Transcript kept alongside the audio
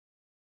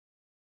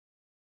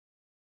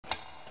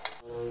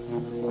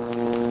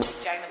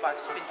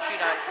fox. Been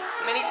chewed on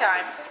many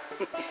times.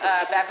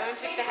 Baboon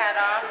took the hat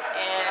off,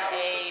 and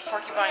a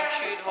porcupine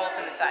chewed holes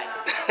in the side.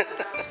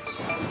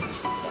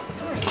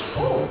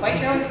 Ooh, bite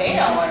your own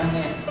tail on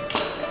him.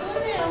 Circle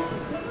around.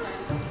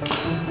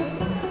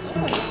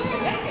 Oh,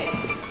 you're naked.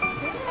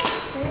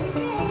 There we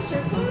go.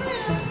 Circle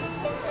around.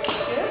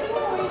 Good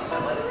boy. It's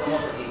almost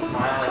like he's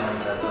smiling when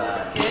he does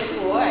that. Good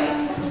boy.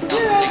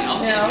 Found something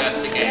else to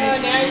investigate.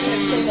 Oh, now you're going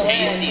to play the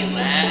Tasty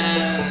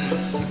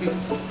lens.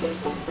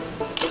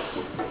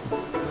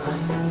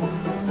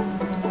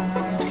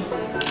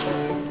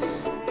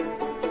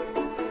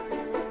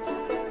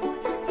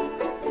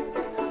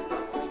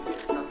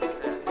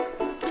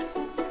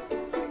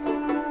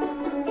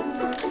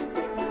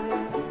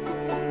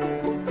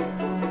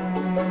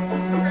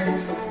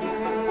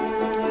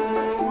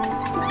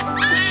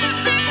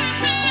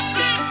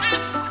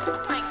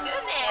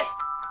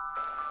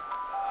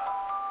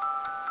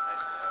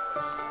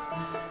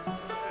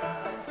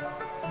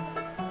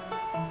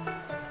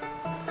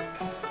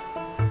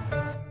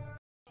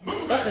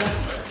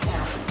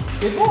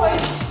 Good boy.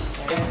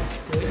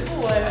 Good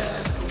boy.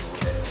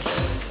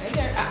 Right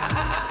there.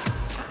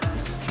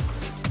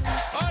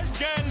 All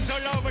girls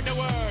all over the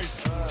world.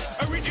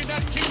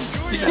 Original King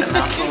Julius.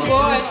 Good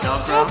boy.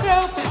 Velcro.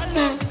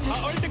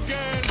 All the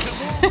girls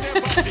move their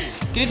body.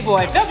 Good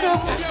boy. Velcro.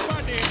 Move your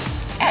body.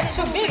 That's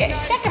so big, it's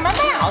stuck in my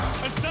mouth.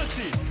 And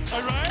sassy.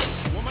 All right?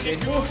 Woman, Good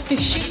boy.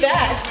 Shoot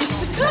that.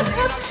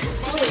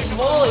 Holy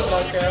moly,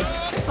 Velcro.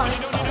 You're fine.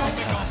 It's all right.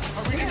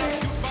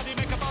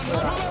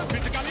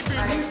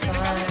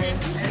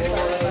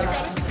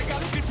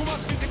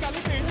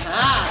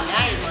 Ah,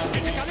 now you're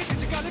loving it.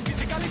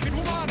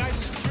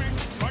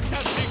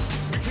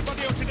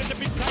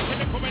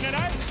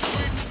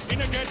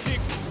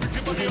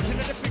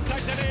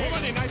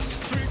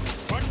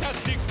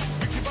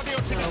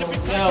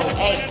 No,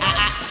 hey, I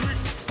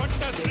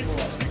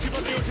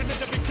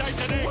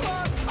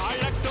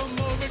like to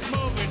move it,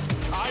 move it.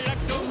 I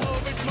like to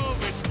move it,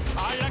 move it. I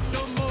like to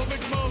move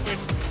it, move it.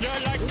 You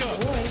like to.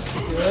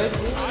 good.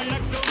 I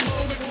like to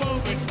move it,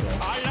 move it.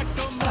 I like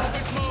to move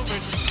it, move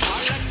it. I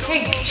like to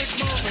move it,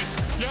 move it.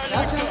 You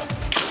like to.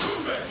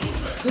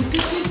 Good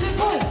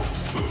boy.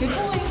 Good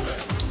boy.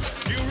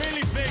 Do you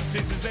really think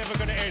this is never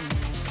gonna